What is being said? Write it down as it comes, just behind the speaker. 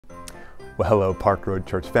Well, hello, Park Road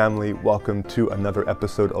Church family. Welcome to another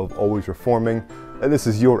episode of Always Reforming. This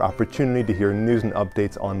is your opportunity to hear news and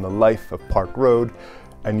updates on the life of Park Road.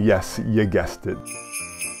 And yes, you guessed it.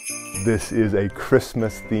 This is a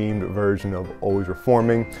Christmas-themed version of Always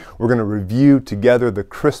Reforming. We're going to review together the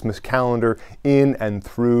Christmas calendar in and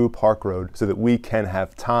through Park Road so that we can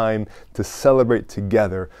have time to celebrate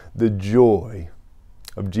together the joy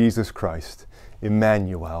of Jesus Christ,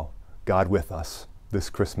 Emmanuel, God with us, this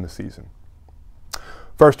Christmas season.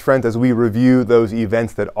 First, friends, as we review those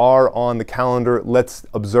events that are on the calendar, let's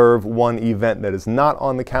observe one event that is not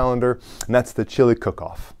on the calendar, and that's the chili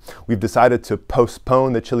cook-off. We've decided to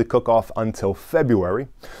postpone the chili cook-off until February,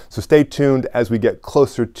 so stay tuned. As we get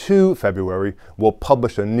closer to February, we'll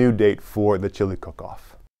publish a new date for the chili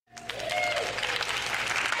cook-off.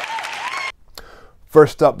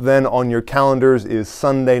 First up then on your calendars is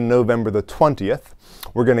Sunday, November the 20th.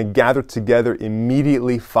 We're going to gather together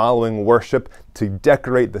immediately following worship to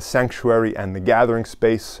decorate the sanctuary and the gathering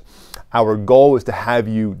space. Our goal is to have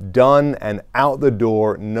you done and out the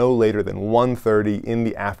door no later than 1:30 in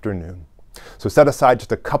the afternoon. So set aside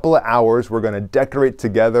just a couple of hours. We're going to decorate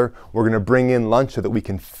together. We're going to bring in lunch so that we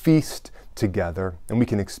can feast together and we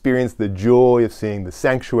can experience the joy of seeing the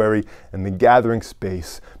sanctuary and the gathering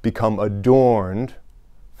space become adorned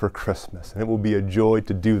for Christmas. And it will be a joy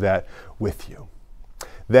to do that with you.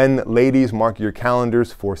 Then, ladies, mark your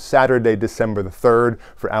calendars for Saturday, December the 3rd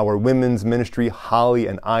for our women's ministry, Holly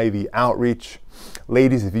and Ivy Outreach.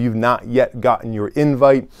 Ladies, if you've not yet gotten your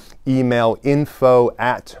invite, email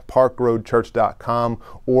info@parkroadchurch.com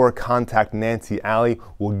or contact Nancy Alley.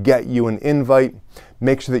 We'll get you an invite.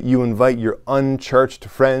 Make sure that you invite your unchurched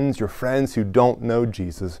friends, your friends who don't know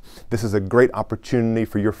Jesus. This is a great opportunity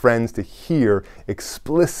for your friends to hear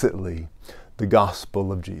explicitly the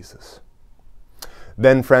gospel of Jesus.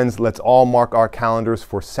 Then, friends, let's all mark our calendars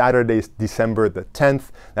for Saturday, December the 10th.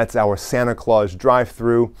 That's our Santa Claus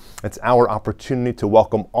Drive-Thru. It's our opportunity to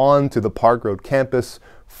welcome onto the Park Road campus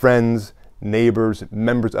friends, neighbors,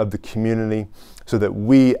 members of the community, so that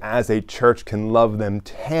we as a church can love them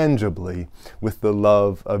tangibly with the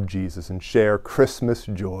love of Jesus and share Christmas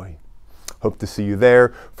joy. Hope to see you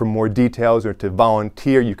there. For more details or to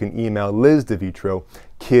volunteer, you can email Liz DeVitro,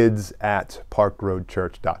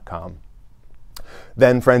 kids@parkroadchurch.com.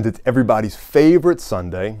 Then, friends, it's everybody's favorite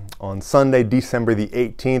Sunday. On Sunday, December the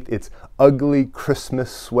 18th, it's Ugly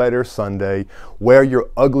Christmas Sweater Sunday. Wear your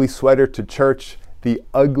ugly sweater to church. The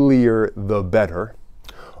uglier, the better.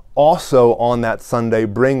 Also on that Sunday,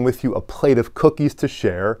 bring with you a plate of cookies to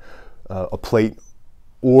share, a plate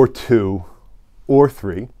or two or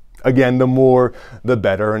three. Again, the more, the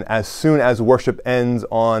better. And as soon as worship ends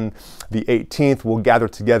on the 18th, we'll gather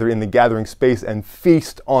together in the gathering space and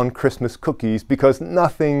feast on Christmas cookies, because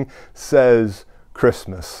nothing says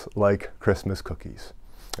Christmas like Christmas cookies.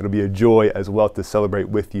 It'll be a joy as well to celebrate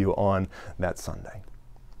with you on that Sunday.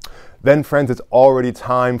 Then, friends, it's already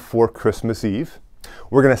time for Christmas Eve.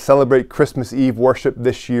 We're going to celebrate Christmas Eve worship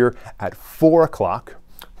this year at 4 o'clock.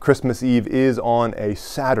 Christmas Eve is on a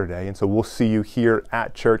Saturday, and so we'll see you here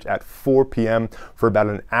at church at 4 p.m. for about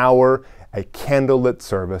an hour, a candlelit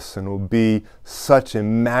service, and it will be such a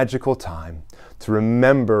magical time to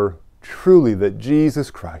remember truly that Jesus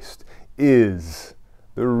Christ is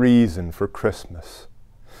the reason for Christmas.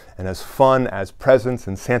 And as fun as presents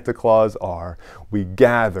and Santa Claus are, we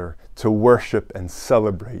gather to worship and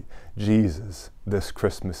celebrate Jesus this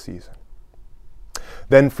Christmas season.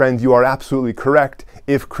 Then, friends, you are absolutely correct.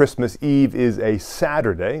 If Christmas Eve is a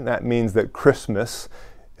Saturday, that means that Christmas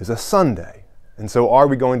is a Sunday. And so are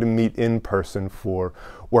we going to meet in person for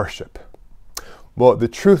worship? Well, the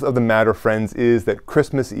truth of the matter, friends, is that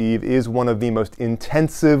Christmas Eve is one of the most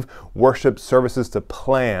intensive worship services to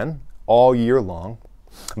plan all year long.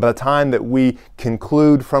 By the time that we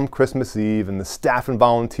conclude from Christmas Eve and the staff and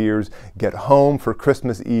volunteers get home for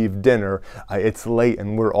Christmas Eve dinner, it's late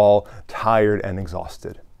and we're all tired and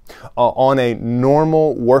exhausted. On a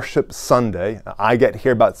normal worship Sunday, I get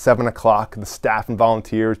here about 7 o'clock, the staff and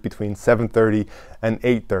volunteers between 7:30 and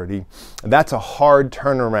 8:30. That's a hard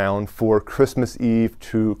turnaround for Christmas Eve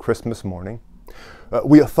to Christmas morning.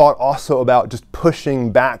 We thought also about just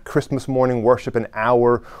pushing back Christmas morning worship an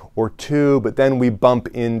hour or two, but then we bump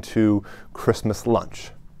into Christmas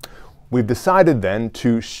lunch. We've decided then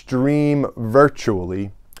to stream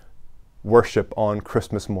virtually worship on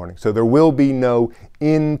Christmas morning. So there will be no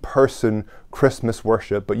in-person Christmas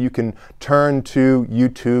worship, but you can turn to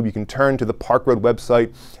YouTube, you can turn to the Park Road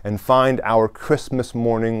website and find our Christmas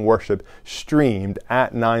morning worship streamed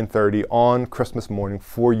at 9:30 on Christmas morning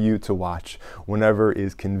for you to watch whenever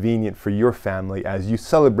is convenient for your family as you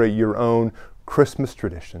celebrate your own Christmas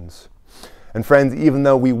traditions. And friends, even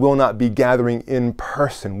though we will not be gathering in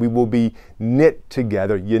person, we will be knit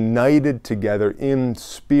together, united together in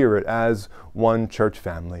spirit as one church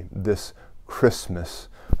family this Christmas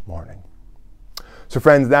morning. So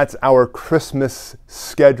friends, that's our Christmas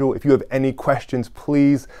schedule. If you have any questions,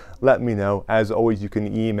 please let me know. As always, you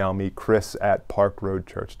can email me,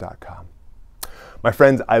 chris@parkroadchurch.com. My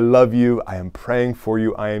friends, I love you. I am praying for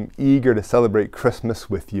you. I am eager to celebrate Christmas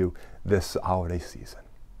with you this holiday season.